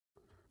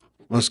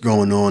What's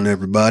going on,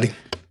 everybody?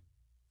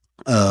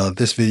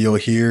 This video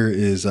here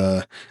is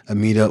a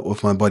meetup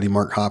with my buddy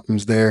Mark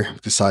Hopkins there.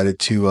 Decided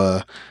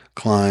to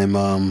climb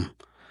Mount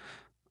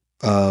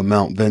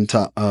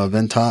Ventoux.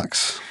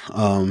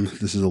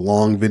 This is a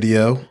long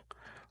video,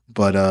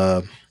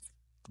 but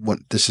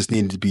this just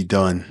needed to be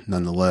done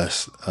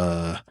nonetheless.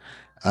 I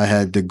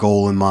had the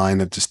goal in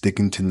mind of just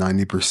sticking to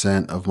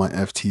 90% of my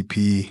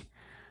FTP,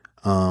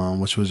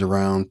 which was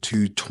around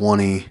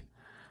 220.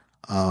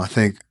 I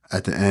think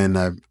at the end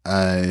I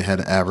had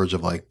an average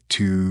of like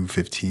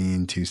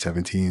 215,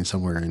 217,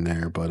 somewhere in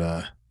there.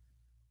 But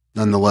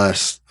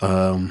nonetheless,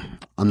 I'm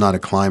not a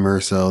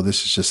climber, so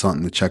this is just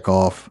something to check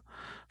off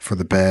for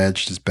the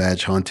badge, just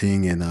badge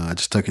hunting, and I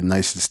just took it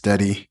nice and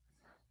steady.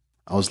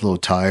 I was a little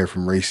tired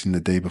from racing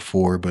the day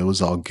before, but it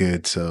was all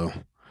good. So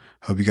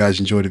hope you guys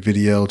enjoyed the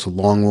video. It's a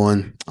long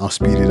one. I'll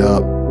speed it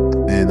up.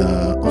 And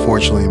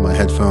unfortunately, my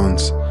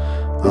headphones,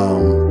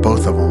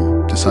 both of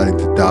them decided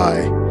to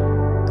die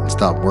and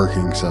stop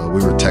working, so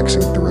we were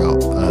texting throughout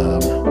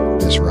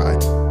this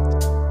ride.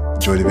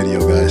 Enjoy the video,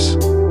 guys.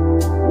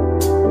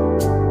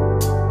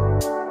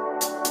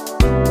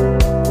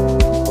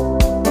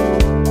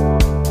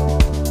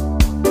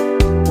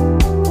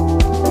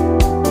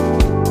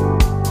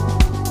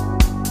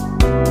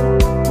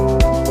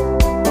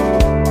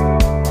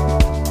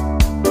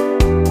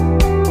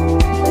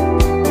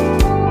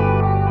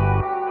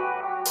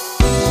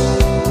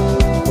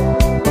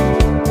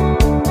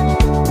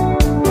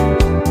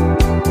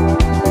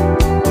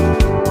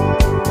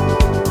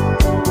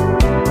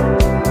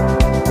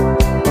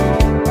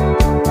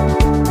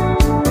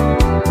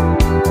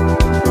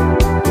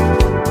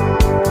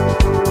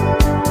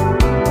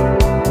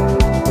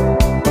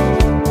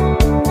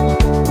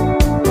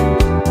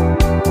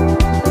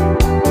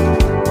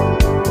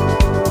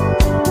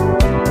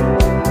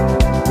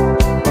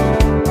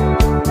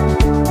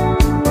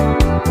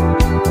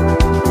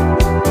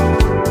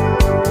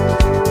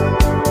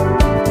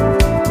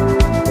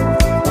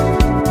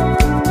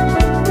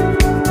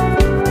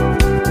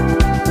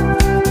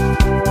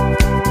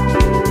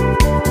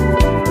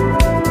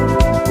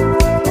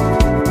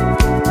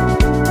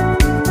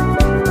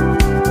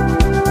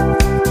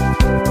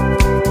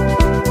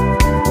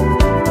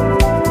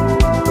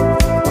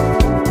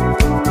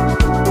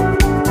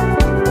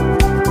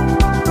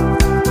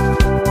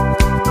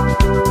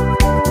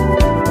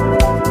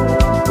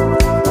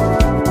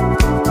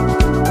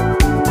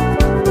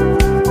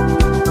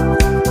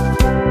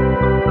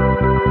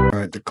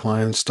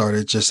 Climb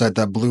started just at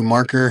that blue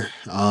marker.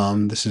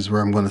 This is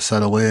where I'm going to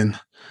settle in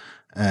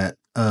at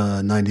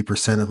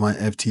 90% of my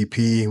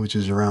FTP, which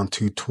is around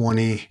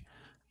 220.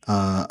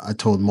 I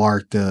told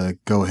Mark to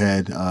go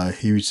ahead.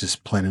 He was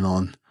just planning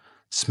on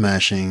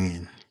smashing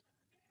and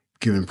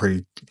giving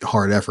pretty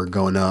hard effort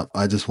going up.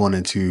 I just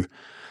wanted to,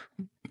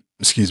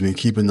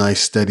 keep a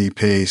nice steady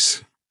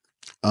pace,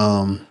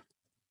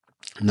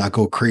 not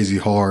go crazy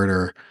hard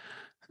or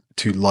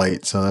too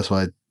light. So that's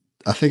why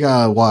I think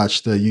I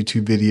watched the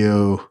YouTube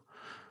video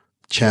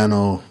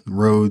channel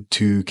Road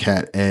to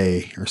Cat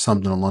A or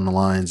something along the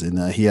lines,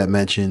 and he had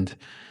mentioned,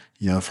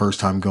 first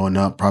time going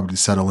up, probably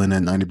settle in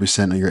at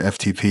 90% of your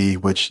FTP,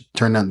 which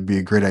turned out to be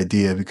a great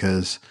idea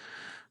because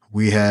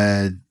we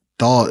had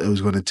thought it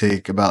was going to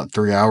take about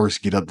 3 hours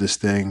to get up this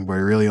thing, but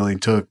it really only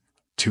took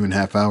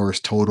 2.5 hours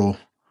total.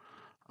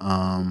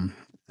 And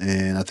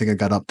I think I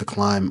got up the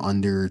climb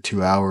under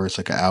 2 hours,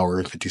 like 1 hour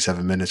and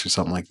 57 minutes or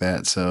something like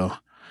that. So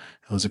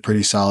it was a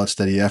pretty solid,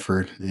 steady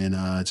effort, and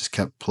just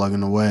kept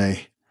plugging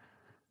away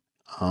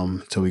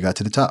till we got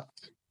to the top.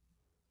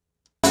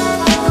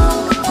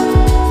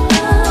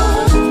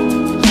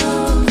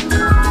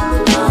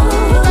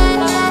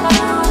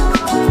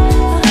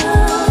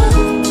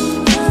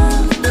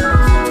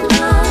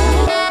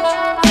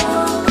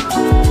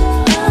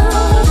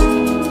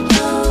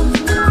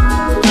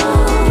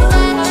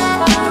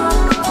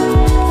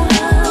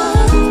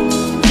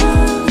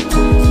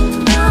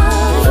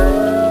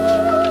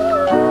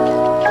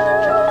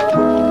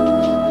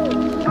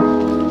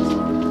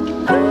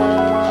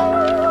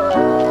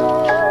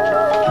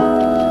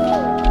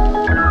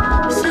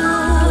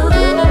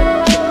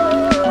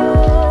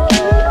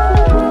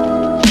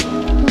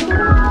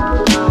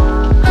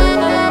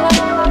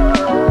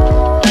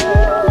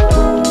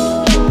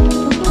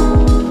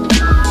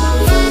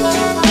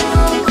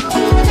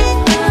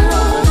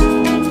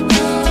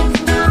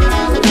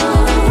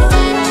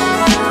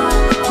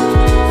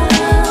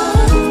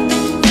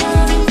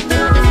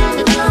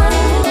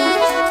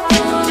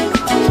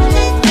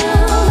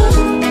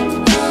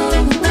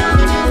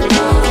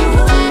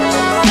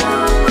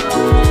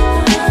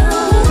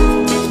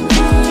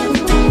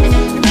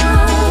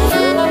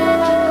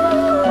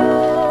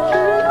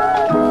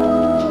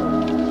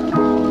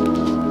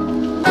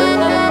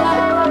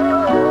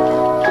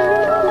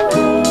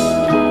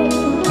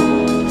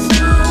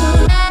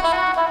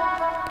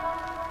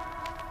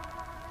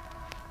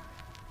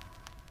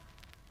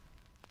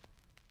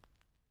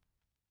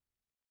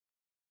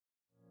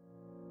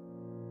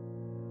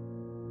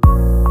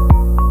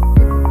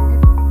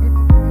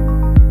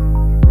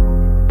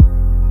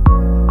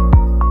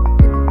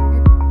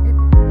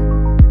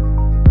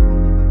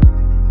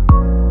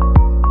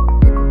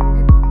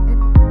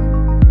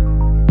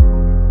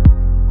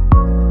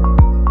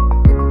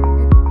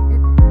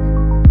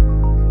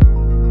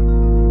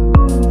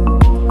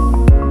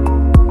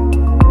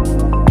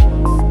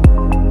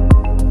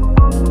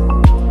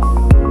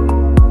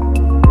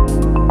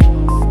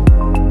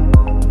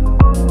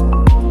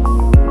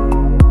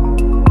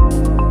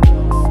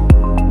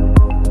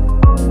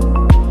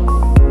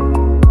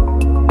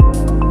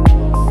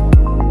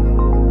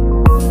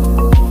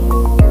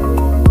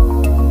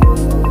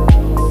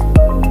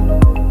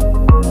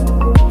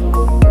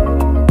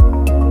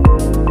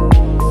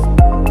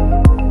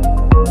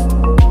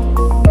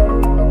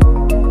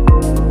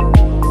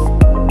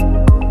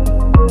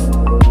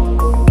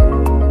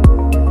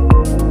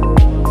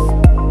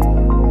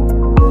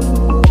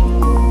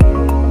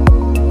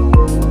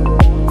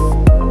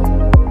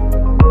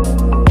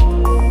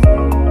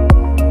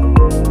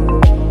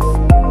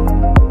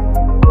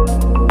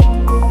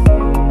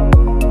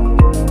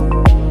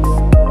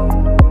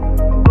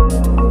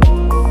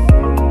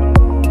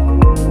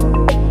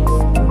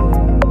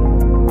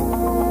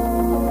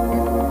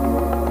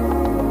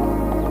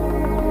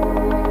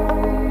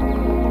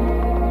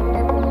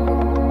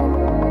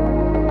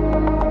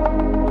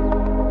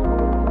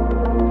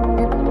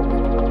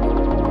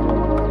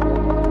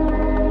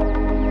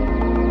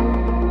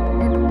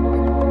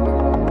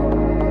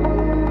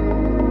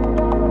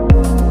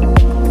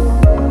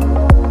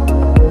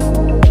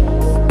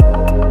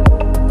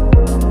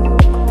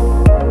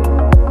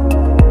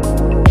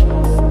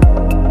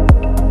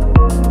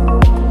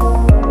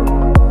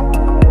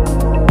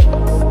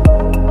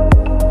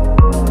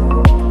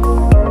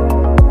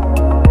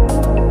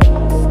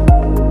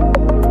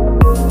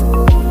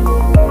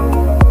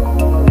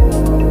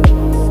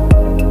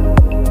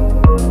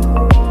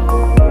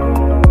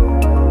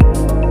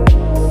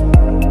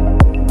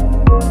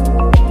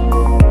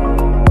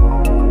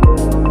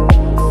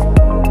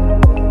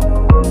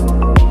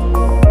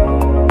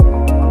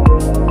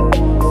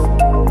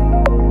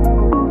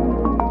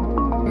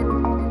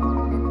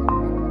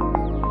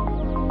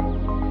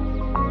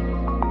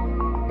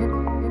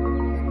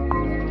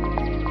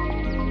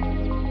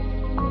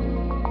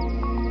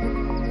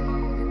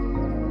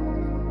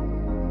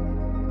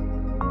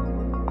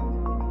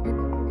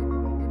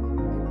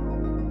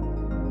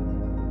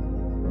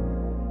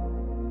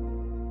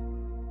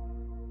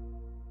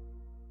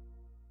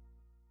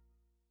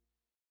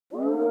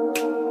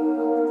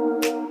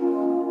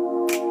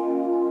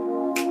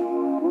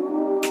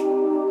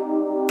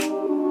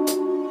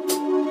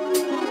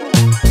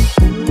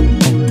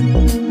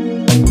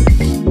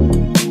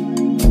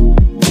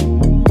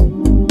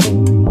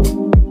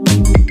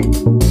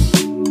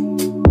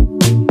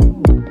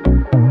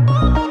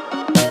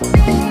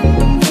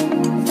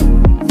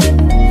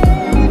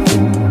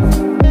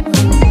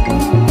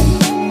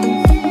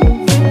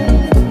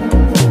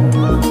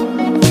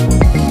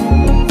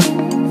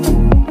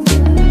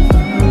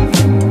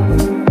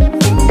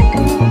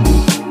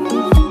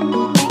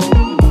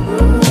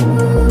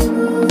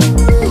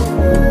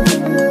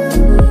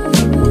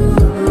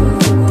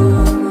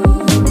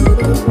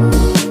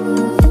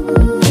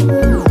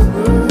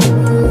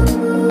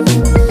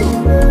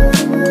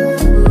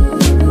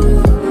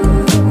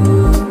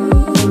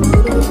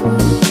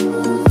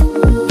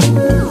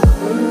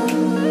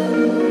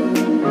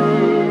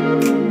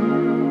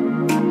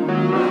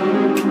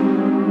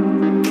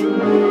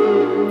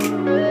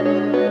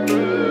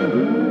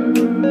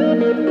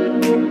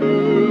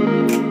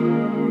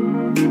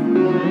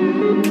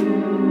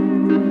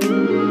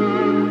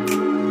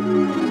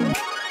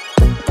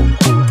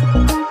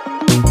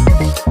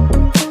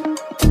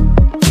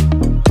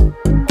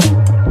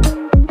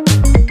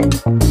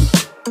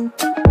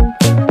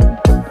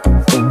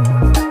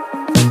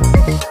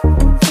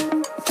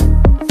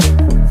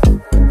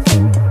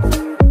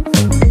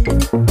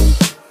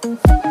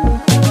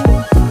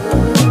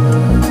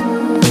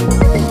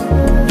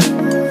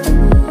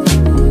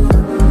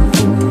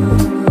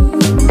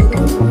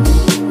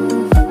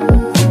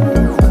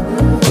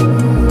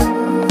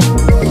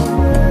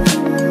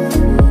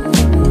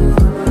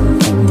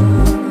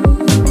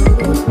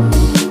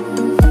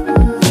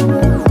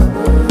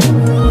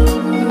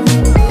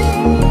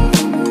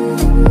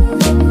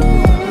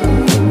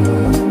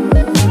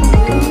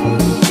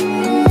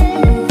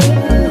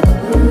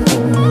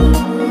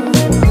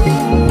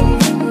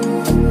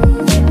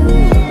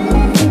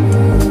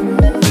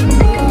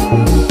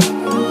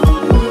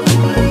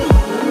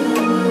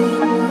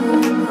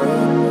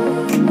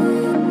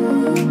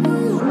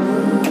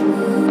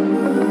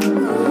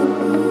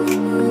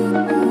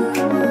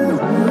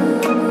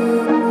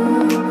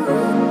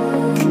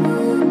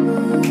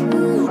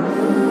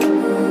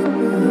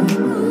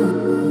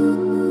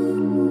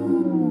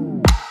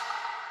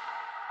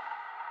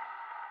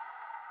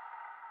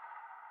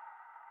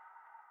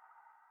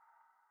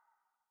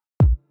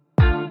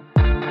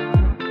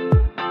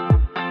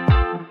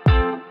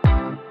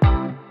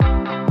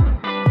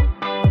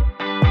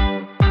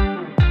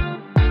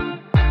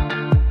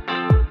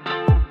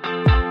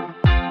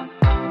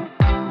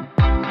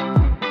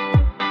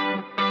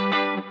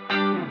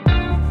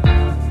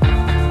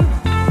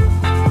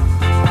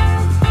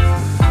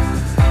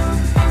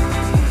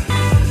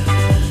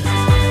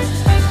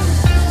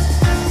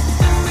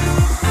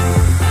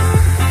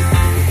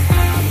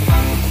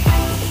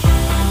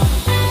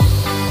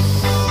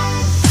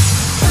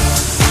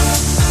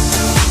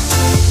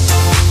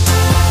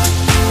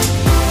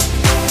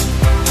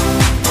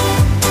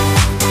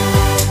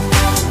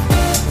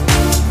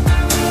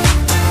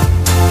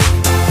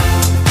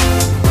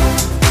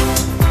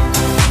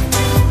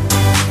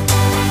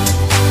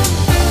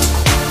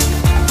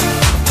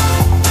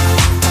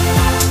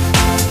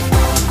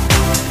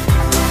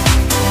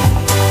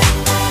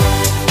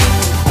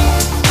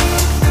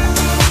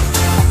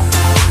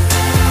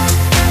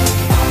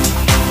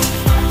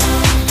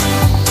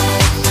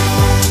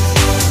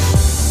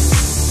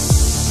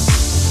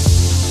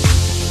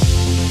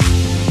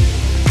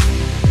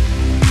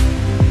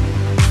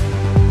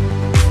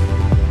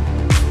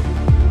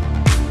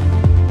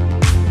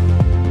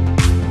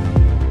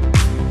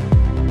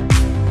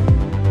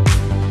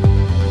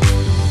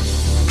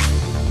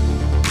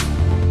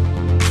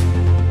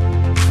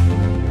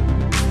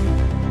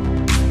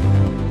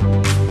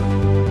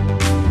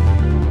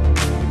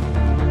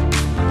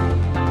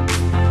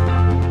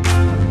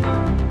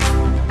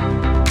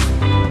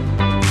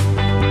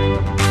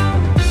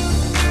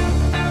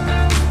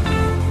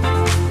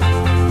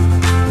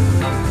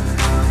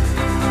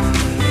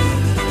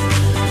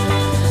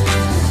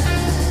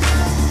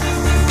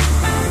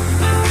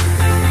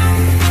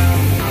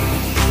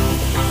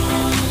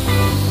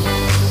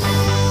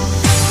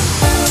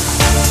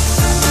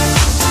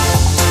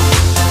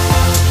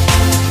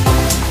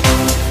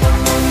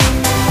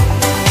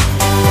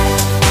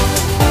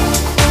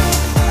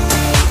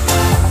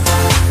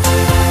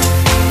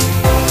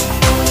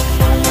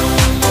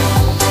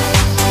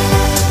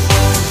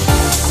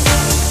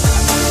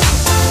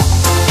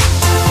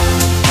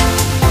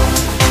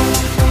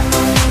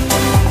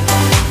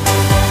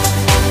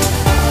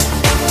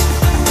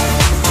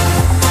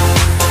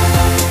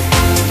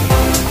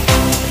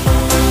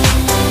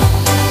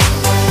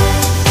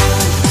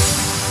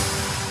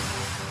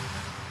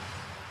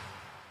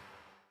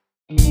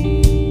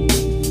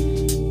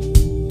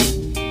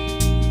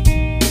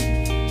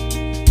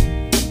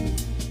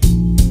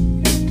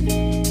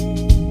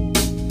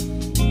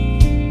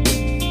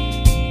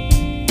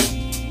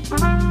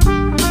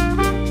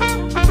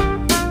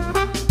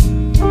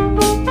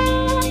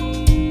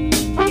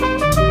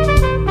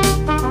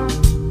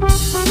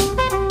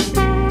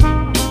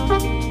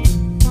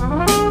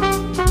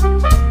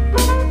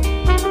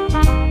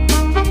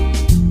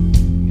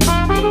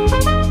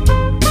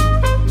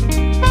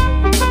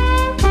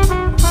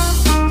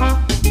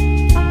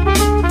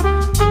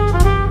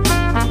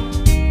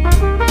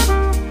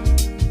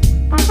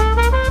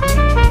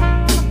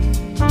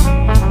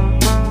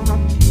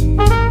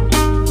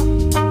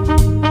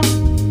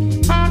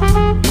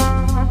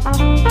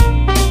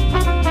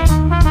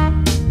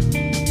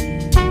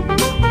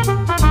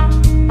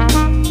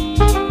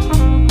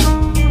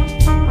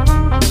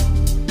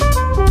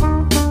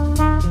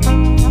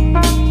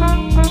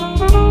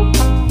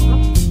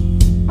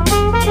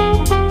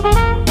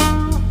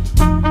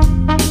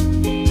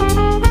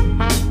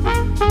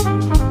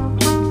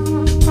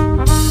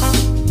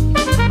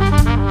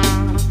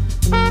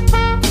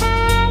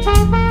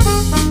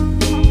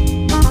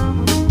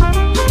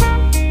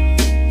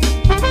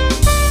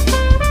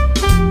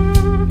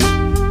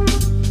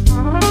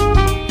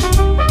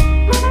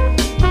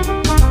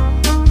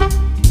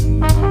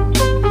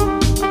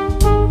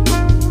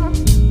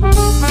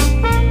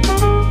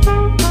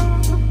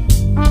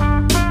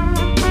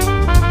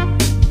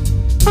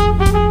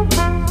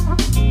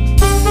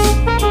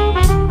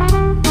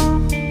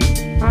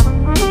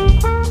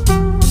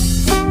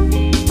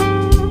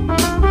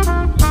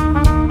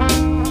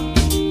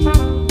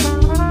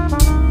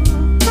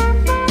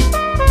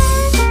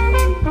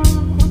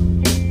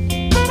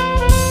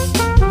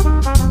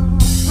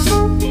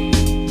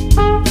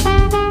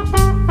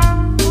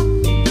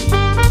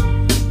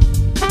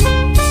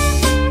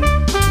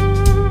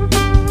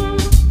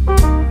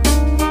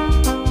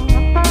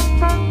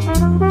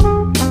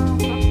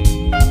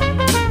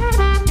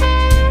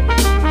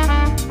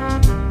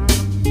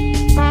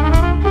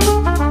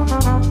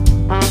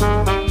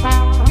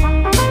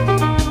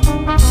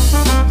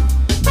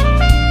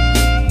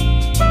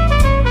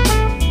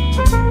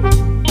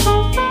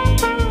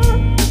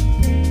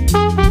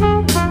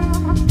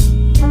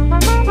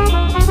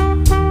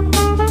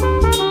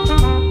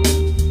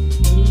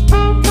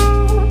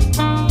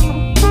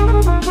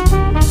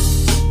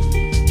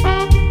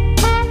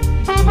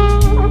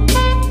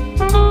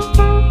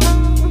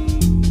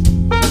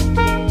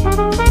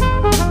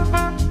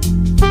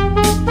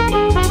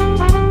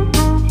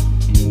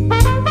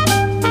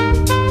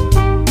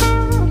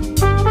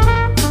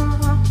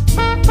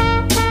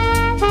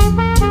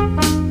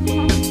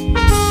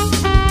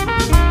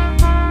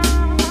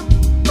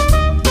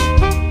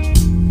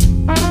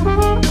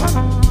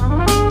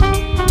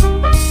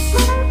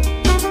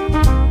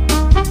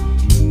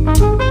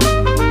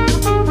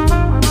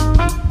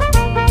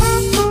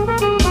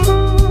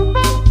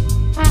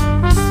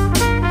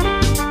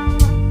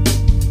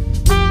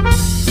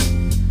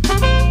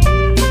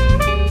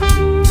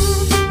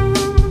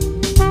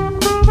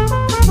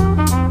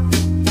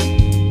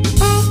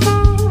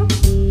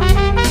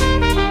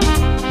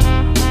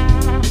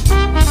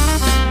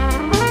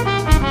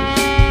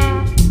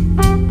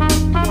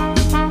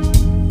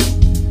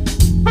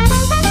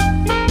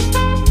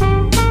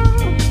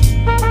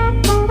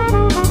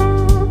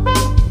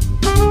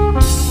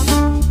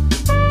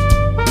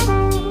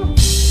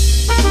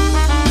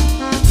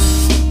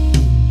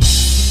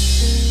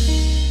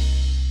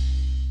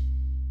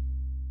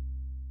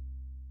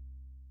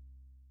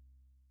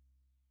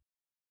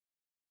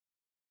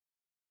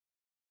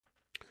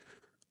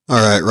 All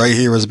right, right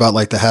here was about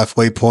like the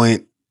halfway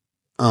point.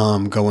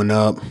 Going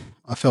up,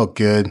 I felt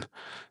good.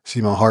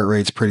 See, my heart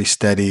rate's pretty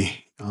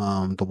steady.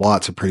 The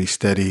watts are pretty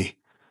steady.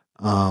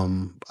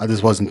 I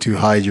just wasn't too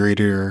hydrated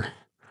or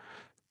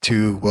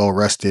too well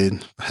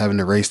rested. Having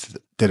the race,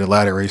 did a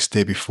ladder race the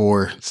day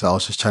before, so I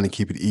was just trying to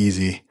keep it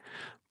easy.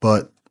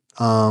 But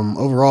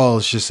overall,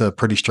 it's just a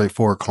pretty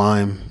straightforward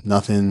climb.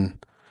 Nothing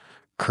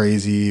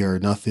crazy or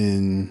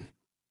nothing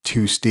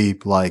too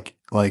steep like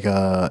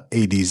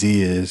ADZ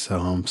is.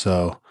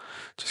 So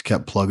just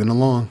kept plugging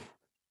along.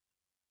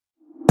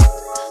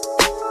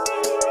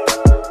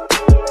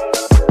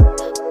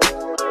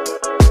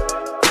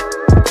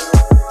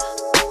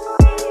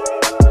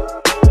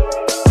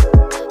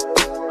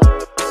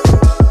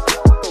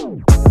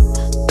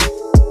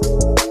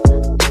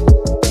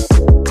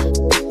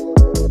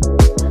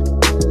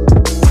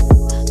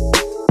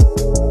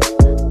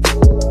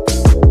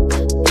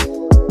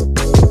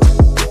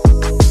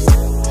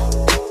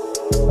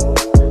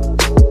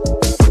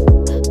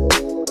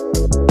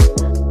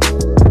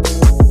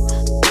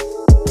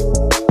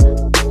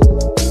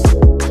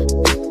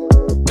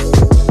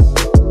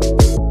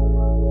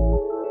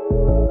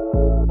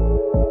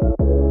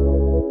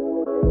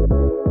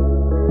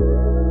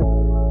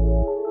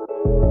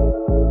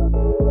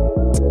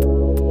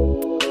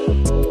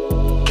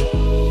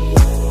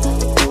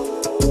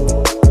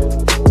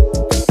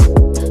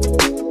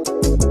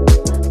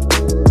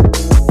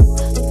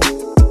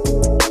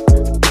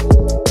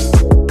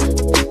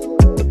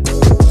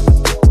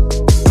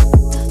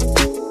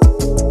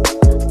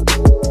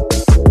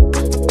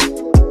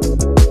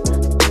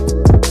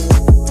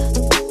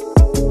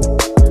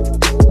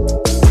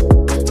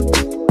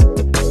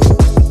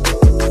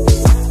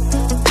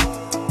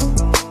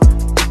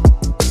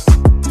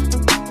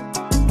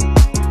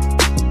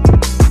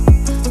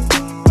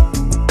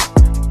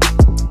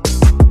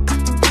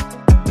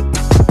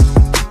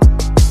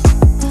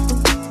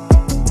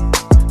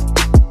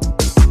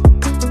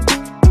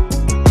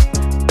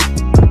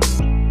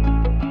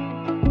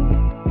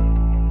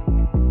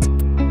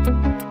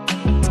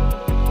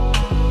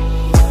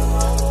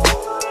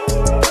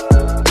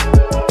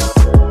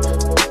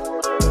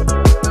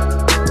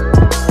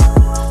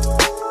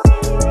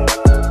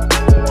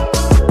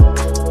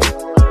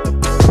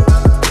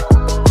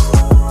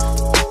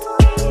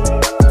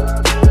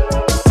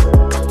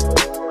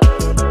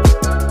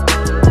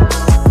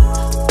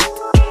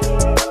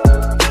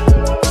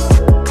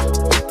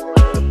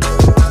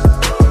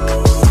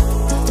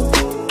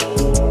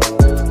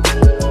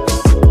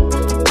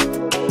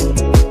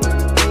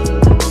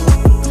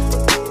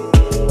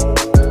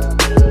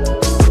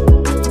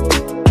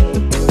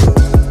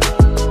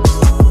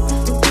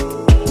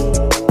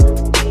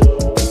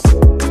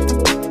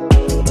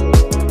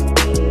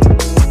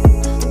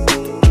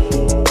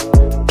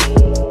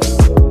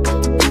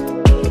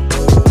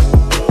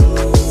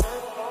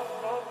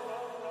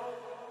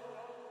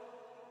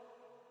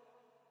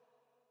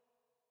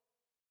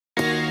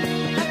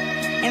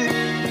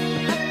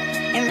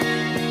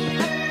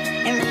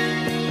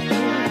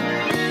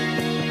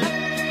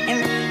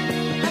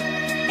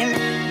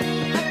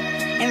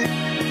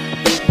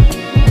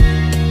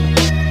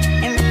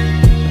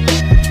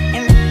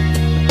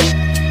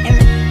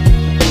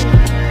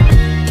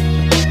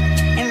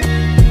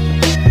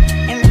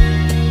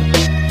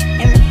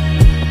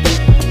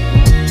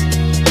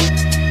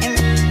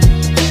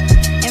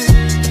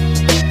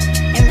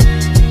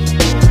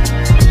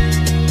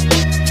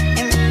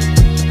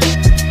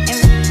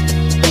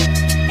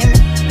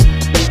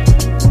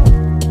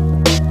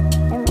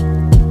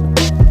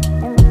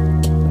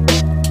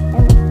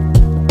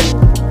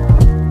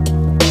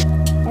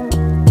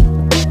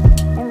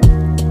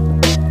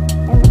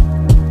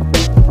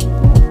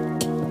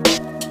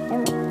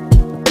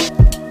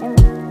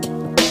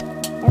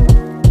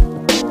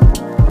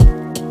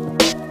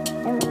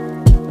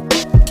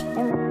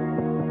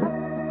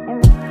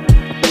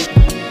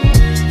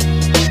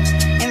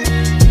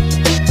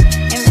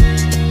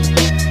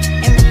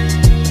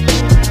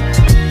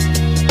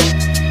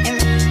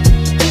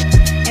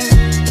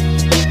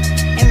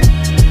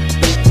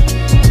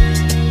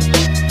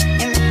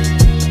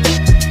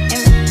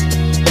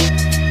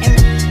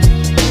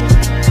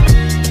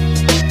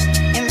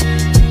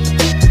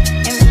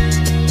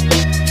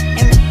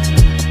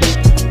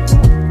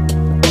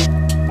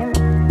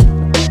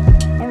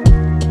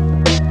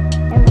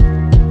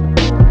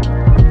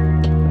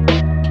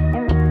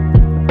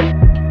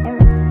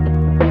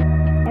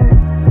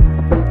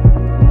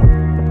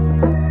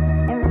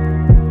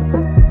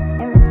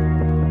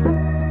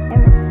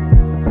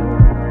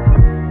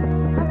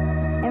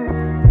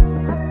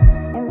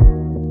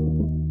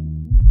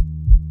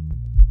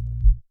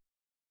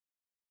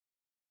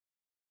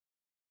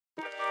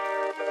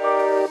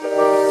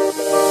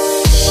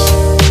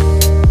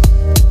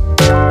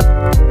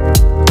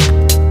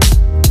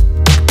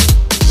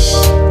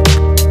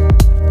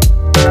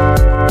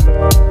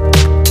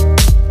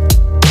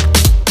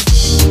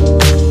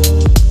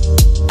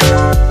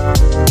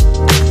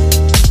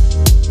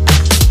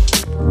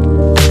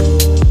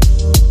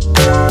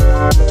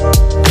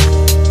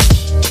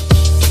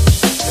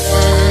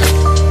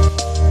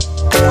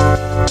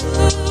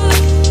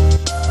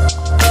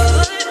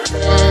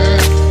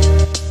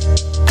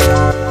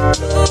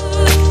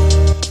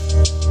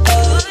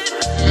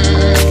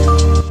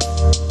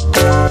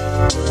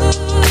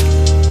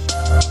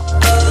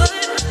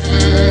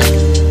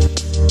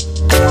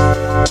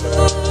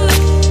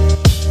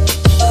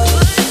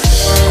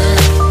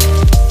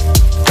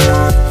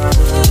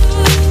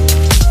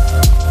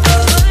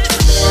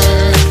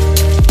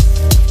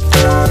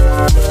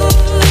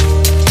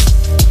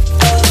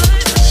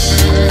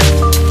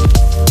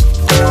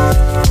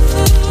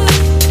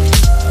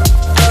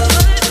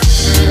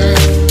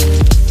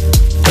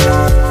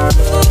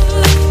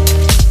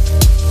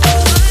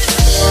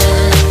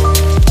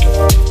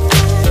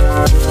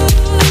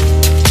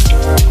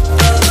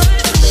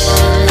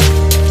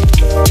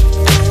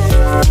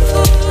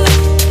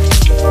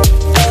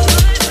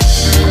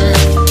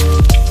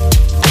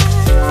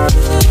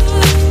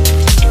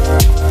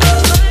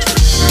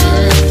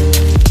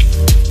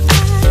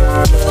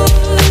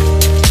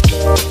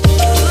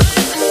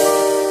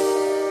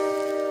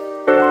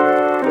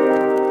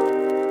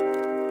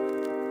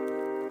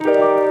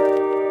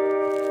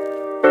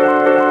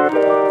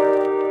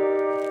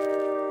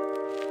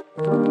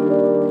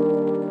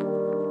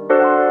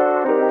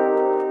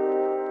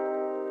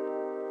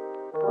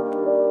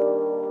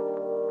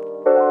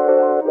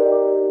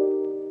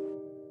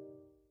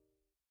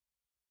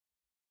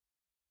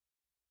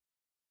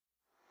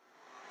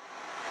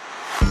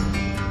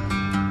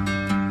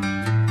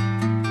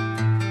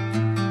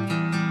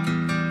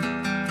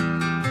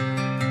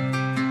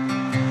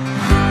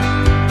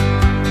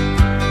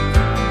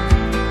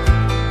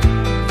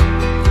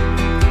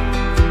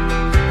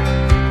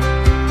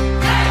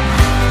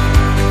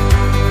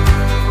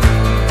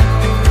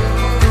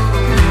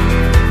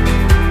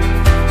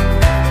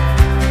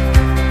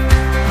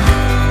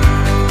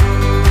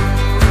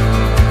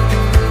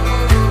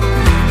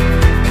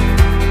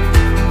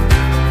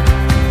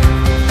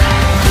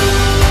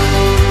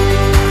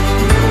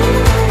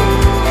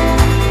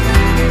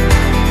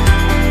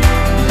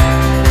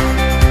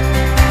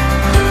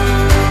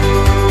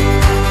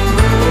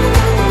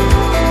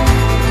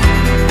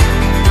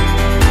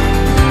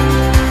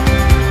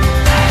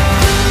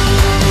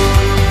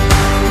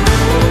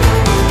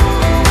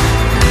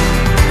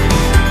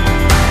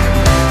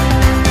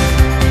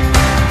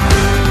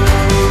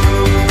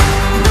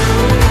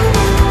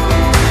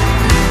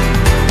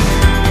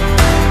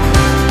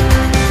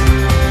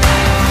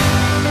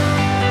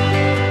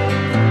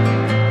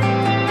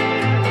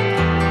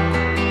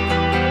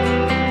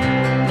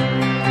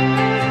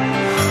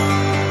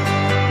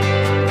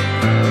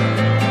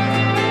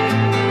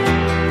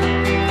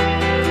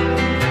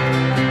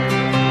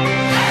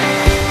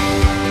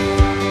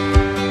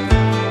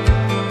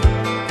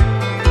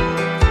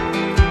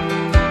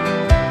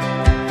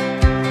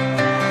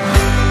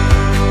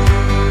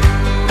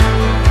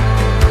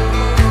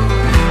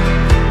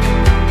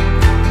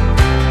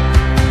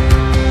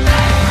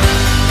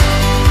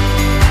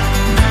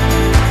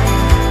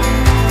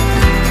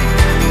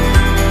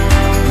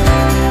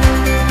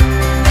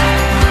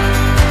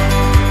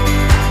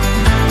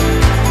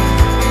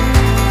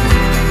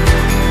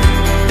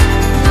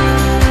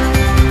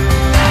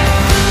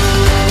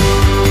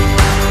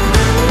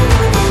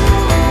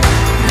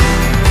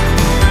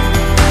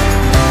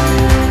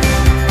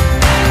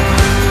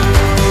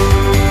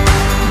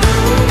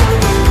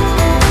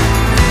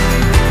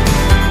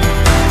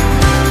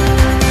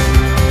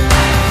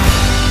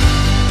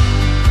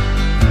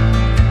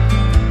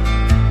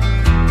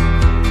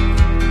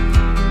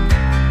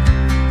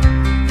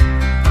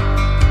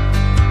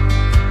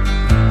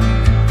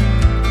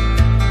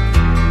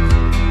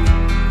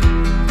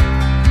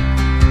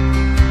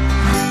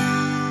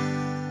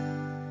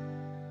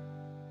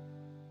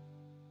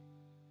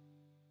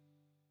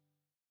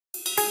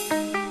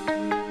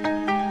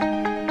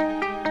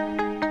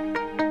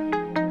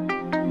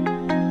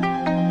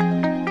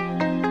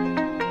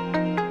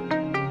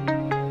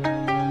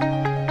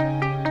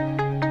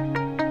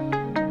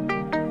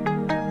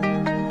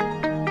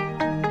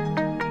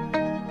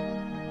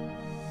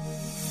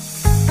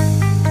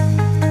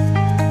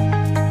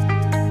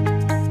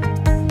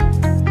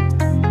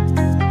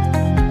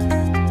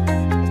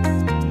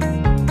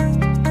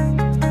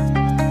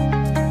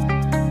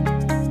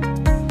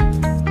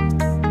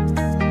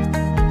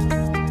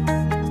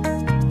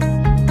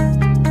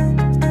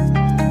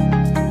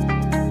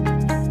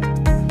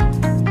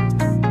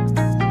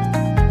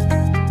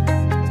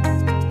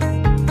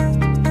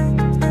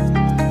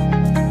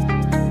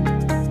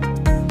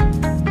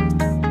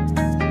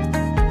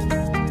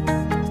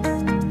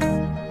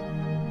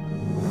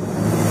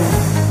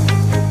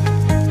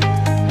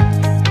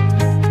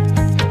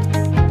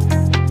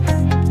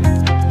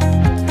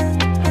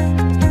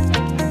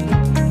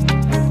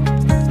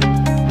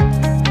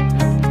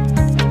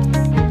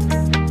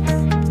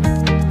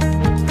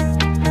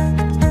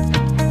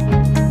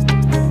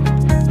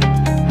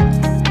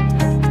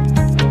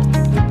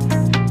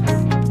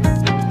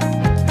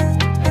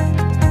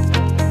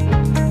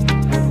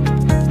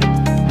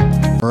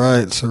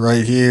 Right, so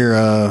right here,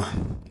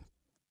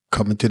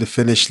 coming to the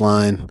finish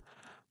line.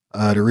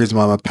 The reason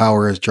why my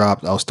power has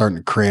dropped, I was starting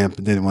to cramp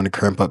and didn't want to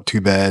cramp up too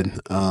bad.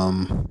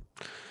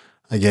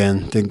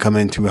 Again, didn't come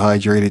in too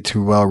hydrated,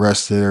 too well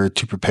rested, or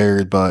too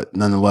prepared, but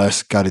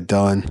nonetheless, got it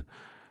done.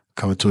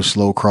 Coming to a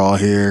slow crawl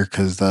here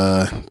because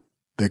the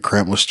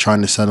cramp was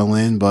trying to settle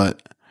in,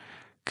 but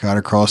got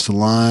across the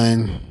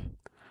line.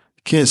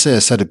 Can't say I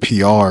set a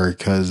PR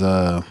because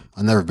I've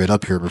never been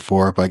up here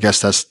before, but I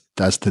guess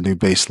that's the new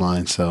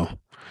baseline. So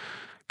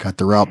got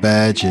the route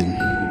badge and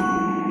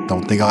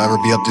don't think I'll ever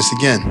be up this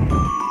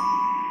again.